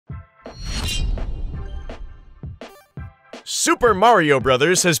Super Mario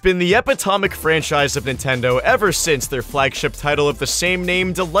Bros. Has been the epitomic franchise of Nintendo ever since their flagship title of the same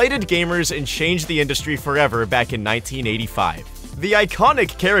name delighted gamers and changed the industry forever back in 1985. The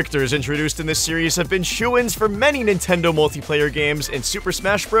iconic characters introduced in this series have been shoo-ins for many Nintendo multiplayer games, and Super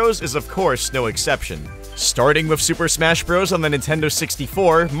Smash Bros. Is of course no exception. Starting with Super Smash Bros. On the Nintendo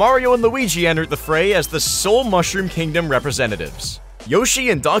 64, Mario and Luigi entered the fray as the sole Mushroom Kingdom representatives. Yoshi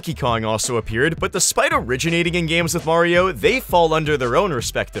and Donkey Kong also appeared, but despite originating in games with Mario, they fall under their own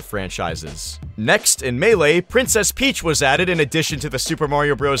respective franchises. Next, in Melee, Princess Peach was added in addition to the Super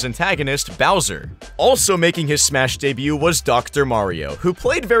Mario Bros. Antagonist, Bowser. Also making his Smash debut was Dr. Mario, who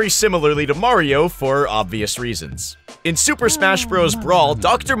played very similarly to Mario for obvious reasons. In Super Smash Bros. Brawl,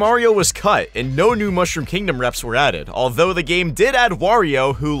 Dr. Mario was cut, and no new Mushroom Kingdom reps were added, although the game did add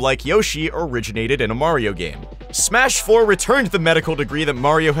Wario, who, like Yoshi, originated in a Mario game. Smash 4 returned the medical degree that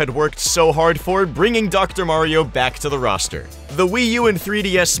Mario had worked so hard for, bringing Dr. Mario back to the roster. The Wii U and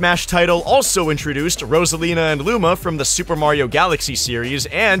 3DS Smash title also introduced Rosalina and Luma from the Super Mario Galaxy series,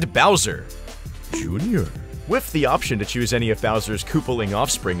 and Bowser Jr., with the option to choose any of Bowser's Koopaling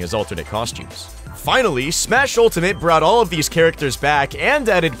offspring as alternate costumes. Finally, Smash Ultimate brought all of these characters back and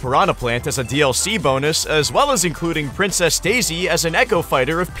added Piranha Plant as a DLC bonus, as well as including Princess Daisy as an Echo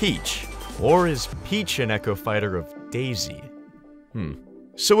Fighter of Peach. Or is Peach an Echo Fighter of Daisy?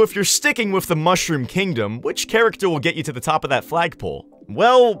 So if you're sticking with the Mushroom Kingdom, which character will get you to the top of that flagpole?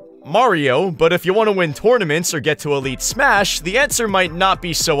 Well, Mario, but if you want to win tournaments or get to Elite Smash, the answer might not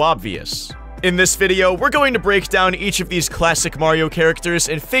be so obvious. In this video, we're going to break down each of these classic Mario characters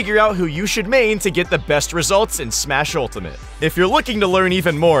and figure out who you should main to get the best results in Smash Ultimate. If you're looking to learn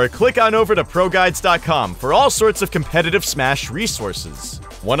even more, click on over to ProGuides.com for all sorts of competitive Smash resources.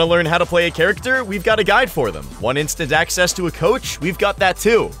 Want to learn how to play a character? We've got a guide for them. Want instant access to a coach? We've got that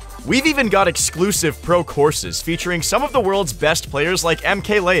too. We've even got exclusive pro courses featuring some of the world's best players like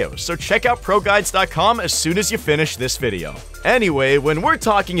MKLeo, so check out ProGuides.com as soon as you finish this video. Anyway, when we're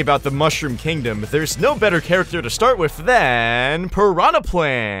talking about the Mushroom Kingdom, there's no better character to start with than Piranha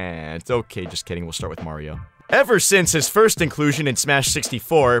Plant. Okay, just kidding, we'll start with Mario. Ever since his first inclusion in Smash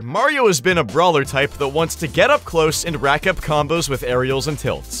 64, Mario has been a brawler type that wants to get up close and rack up combos with aerials and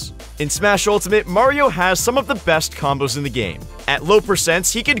tilts. In Smash Ultimate, Mario has some of the best combos in the game. At low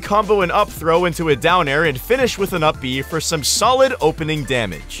percents, he can combo an up throw into a down air and finish with an up B for some solid opening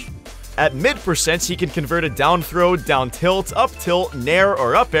damage. At mid percents, he can convert a down throw, down tilt, up tilt, nair,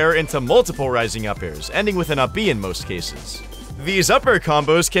 or up air into multiple rising up airs, ending with an up B in most cases. These up air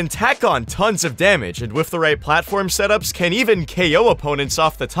combos can tack on tons of damage, and with the right platform setups can even KO opponents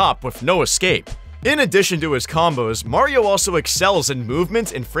off the top with no escape. In addition to his combos, Mario also excels in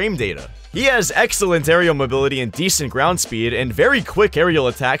movement and frame data. He has excellent aerial mobility and decent ground speed, and very quick aerial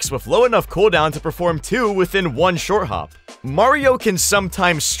attacks with low enough cooldown to perform 2 within 1 short hop. Mario can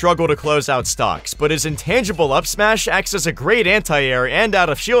sometimes struggle to close out stocks, but his intangible up smash acts as a great anti-air and out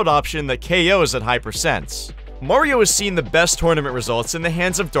of shield option that KOs at high percents. Mario has seen the best tournament results in the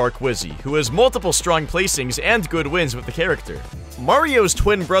hands of Dark Wizzy, who has multiple strong placings and good wins with the character. Mario's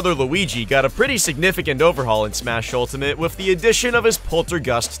twin brother Luigi got a pretty significant overhaul in Smash Ultimate with the addition of his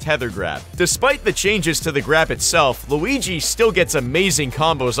Poltergust tether grab. Despite the changes to the grab itself, Luigi still gets amazing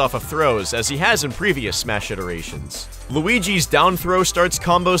combos off of throws as he has in previous Smash iterations. Luigi's down throw starts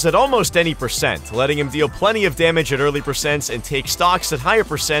combos at almost any percent, letting him deal plenty of damage at early percents and take stocks at higher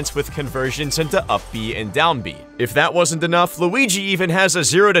percents with conversions into up B and down B. If that wasn't enough, Luigi even has a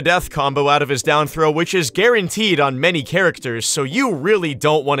 0 to death combo out of his down throw, which is guaranteed on many characters, so you really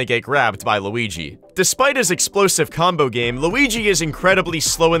don't want to get grabbed by Luigi. Despite his explosive combo game, Luigi is incredibly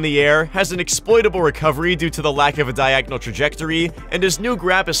slow in the air, has an exploitable recovery due to the lack of a diagonal trajectory, and his new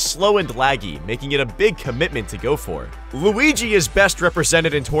grab is slow and laggy, making it a big commitment to go for. Luigi is best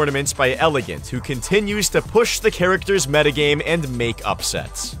represented in tournaments by Elegant, who continues to push the character's metagame and make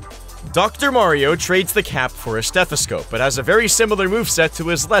upsets. Dr. Mario trades the cap for a stethoscope, but has a very similar moveset to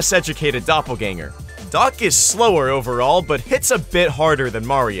his less educated doppelganger. Doc is slower overall, but hits a bit harder than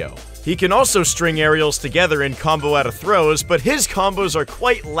Mario. He can also string aerials together and combo out of throws, but his combos are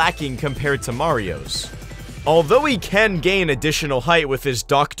quite lacking compared to Mario's. Although he can gain additional height with his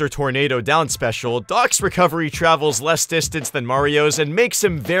Dr. Tornado down special, Doc's recovery travels less distance than Mario's and makes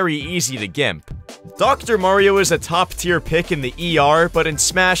him very easy to gimp. Dr. Mario is a top-tier pick in the ER, but in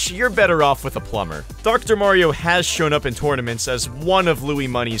Smash, you're better off with a plumber. Dr. Mario has shown up in tournaments as one of Louis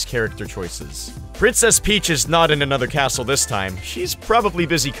Money's character choices. Princess Peach is not in another castle this time. She's probably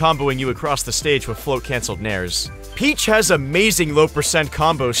busy comboing you across the stage with float-cancelled nairs. Peach has amazing low percent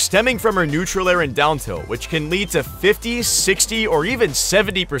combos stemming from her neutral air and down tilt, which can lead to 50, 60, or even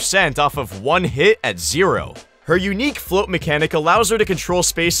 70% off of one hit at 0. Her unique float mechanic allows her to control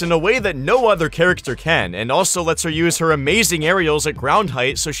space in a way that no other character can, and also lets her use her amazing aerials at ground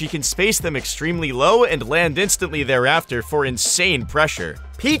height so she can space them extremely low and land instantly thereafter for insane pressure.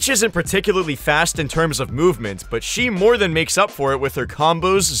 Peach isn't particularly fast in terms of movement, but she more than makes up for it with her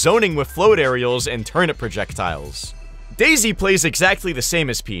combos, zoning with float aerials, and turnip projectiles. Daisy plays exactly the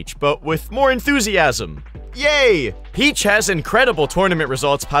same as Peach, but with more enthusiasm. Yay! Peach has incredible tournament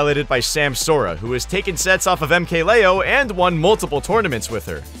results piloted by Sam Sora, who has taken sets off of MKLeo and won multiple tournaments with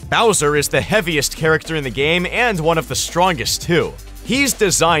her. Bowser is the heaviest character in the game and one of the strongest too. He's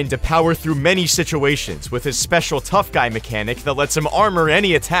designed to power through many situations with his special tough guy mechanic that lets him armor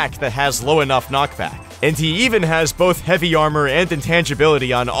any attack that has low enough knockback. And he even has both heavy armor and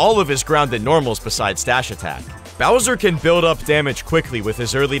intangibility on all of his grounded normals besides dash attack. Bowser can build up damage quickly with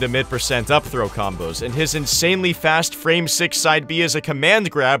his early to mid% up throw combos, and his insanely fast frame 6 side B is a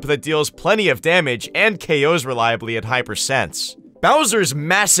command grab that deals plenty of damage and KOs reliably at high percents. Bowser's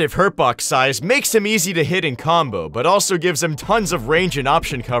massive hurtbox size makes him easy to hit in combo, but also gives him tons of range and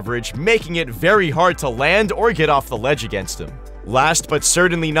option coverage, making it very hard to land or get off the ledge against him. Last but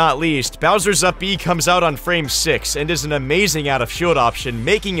certainly not least, Bowser's up B comes out on frame 6 and is an amazing out of shield option,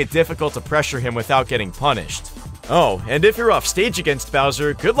 making it difficult to pressure him without getting punished. Oh, and if you're off stage against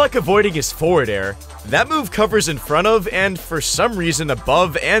Bowser, good luck avoiding his forward air. That move covers in front of, and for some reason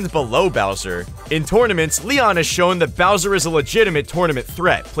above and below Bowser. In tournaments, Leon has shown that Bowser is a legitimate tournament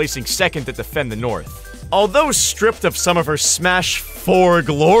threat, placing second to defend the North. Although stripped of some of her Smash 4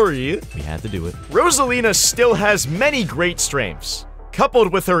 glory, we had to do it, Rosalina still has many great strengths.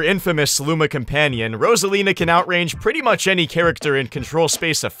 Coupled with her infamous Luma companion, Rosalina can outrange pretty much any character in control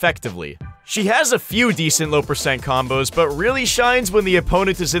space effectively. She has a few decent low percent combos, but really shines when the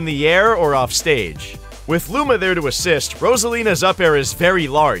opponent is in the air or off stage. With Luma there to assist, Rosalina's up air is very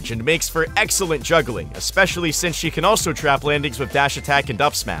large and makes for excellent juggling, especially since she can also trap landings with dash attack and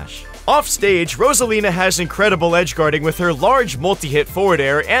up smash. Off stage, Rosalina has incredible edge guarding with her large multi-hit forward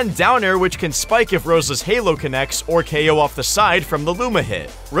air and down air, which can spike if Rosa's Halo connects or KO off the side from the Luma hit.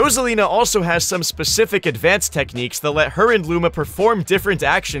 Rosalina also has some specific advanced techniques that let her and Luma perform different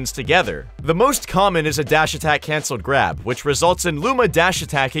actions together. The most common is a dash attack cancelled grab, which results in Luma dash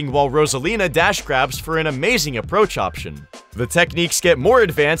attacking while Rosalina dash grabs for an amazing approach option. The techniques get more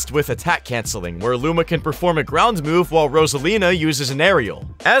advanced with attack cancelling, where Luma can perform a ground move while Rosalina uses an aerial.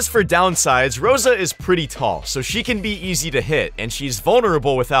 As for downsides, Rosa is pretty tall, so she can be easy to hit, and she's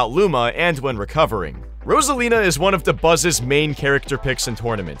vulnerable without Luma and when recovering. Rosalina is one of the Buzz's main character picks in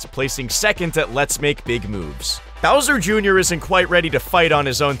tournaments, placing second at Let's Make Big Moves. Bowser Jr. isn't quite ready to fight on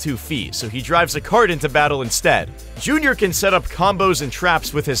his own 2 feet, so he drives a cart into battle instead. Jr. can set up combos and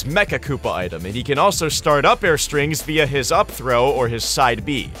traps with his Mecha Koopa item, and he can also start up air strings via his up throw or his side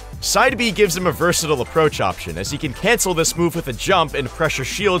B. Side B gives him a versatile approach option, as he can cancel this move with a jump and pressure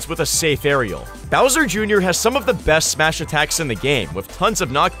shields with a safe aerial. Bowser Jr. has some of the best smash attacks in the game, with tons of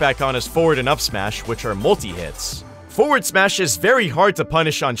knockback on his forward and up smash, which are multi-hits. Forward smash is very hard to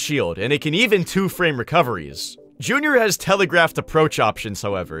punish on shield, and it can even 2-frame recoveries. Jr. has telegraphed approach options,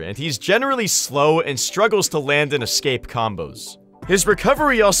 however, and he's generally slow and struggles to land and escape combos. His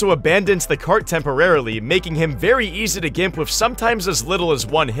recovery also abandons the cart temporarily, making him very easy to gimp with sometimes as little as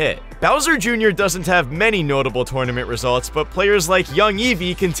 1 hit. Bowser Jr. doesn't have many notable tournament results, but players like Young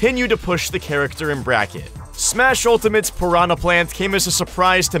Eevee continue to push the character in bracket. Smash Ultimate's Piranha Plant came as a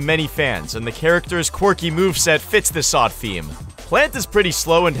surprise to many fans, and the character's quirky moveset fits this odd theme. Plant is pretty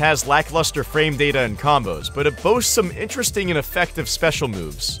slow and has lackluster frame data and combos, but it boasts some interesting and effective special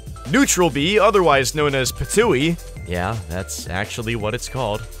moves. Neutral B, otherwise known as Patooey, yeah, that's actually what it's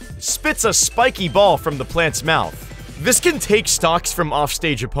called, spits a spiky ball from the plant's mouth. This can take stocks from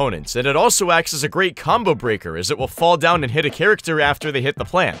offstage opponents, and it also acts as a great combo breaker as it will fall down and hit a character after they hit the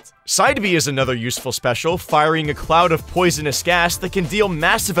plant. Side B is another useful special, firing a cloud of poisonous gas that can deal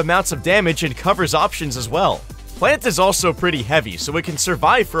massive amounts of damage and covers options as well. Plant is also pretty heavy, so it can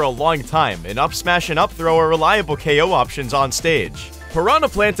survive for a long time, and up smash and up throw are reliable KO options on stage. Piranha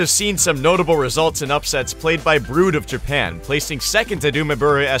Plant has seen some notable results in upsets played by Brood of Japan, placing second to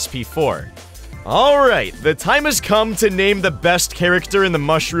Dumebura SP4. Alright, the time has come to name the best character in the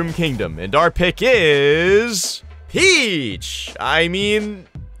Mushroom Kingdom, and our pick is... Peach! I mean...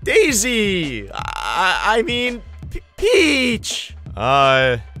 Daisy! Peach!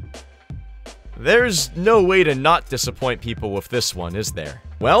 There's no way to not disappoint people with this one, is there?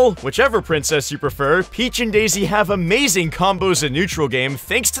 Well, whichever princess you prefer, Peach and Daisy have amazing combos in neutral game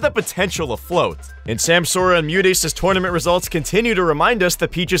thanks to the potential afloat. And Samsora and Muteace's tournament results continue to remind us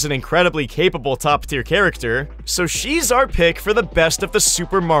that Peach is an incredibly capable top-tier character, so she's our pick for the best of the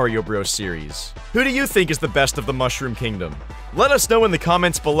Super Mario Bros. Series. Who do you think is the best of the Mushroom Kingdom? Let us know in the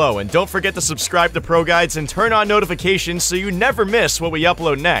comments below, and don't forget to subscribe to ProGuides and turn on notifications so you never miss what we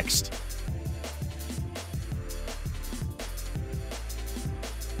upload next.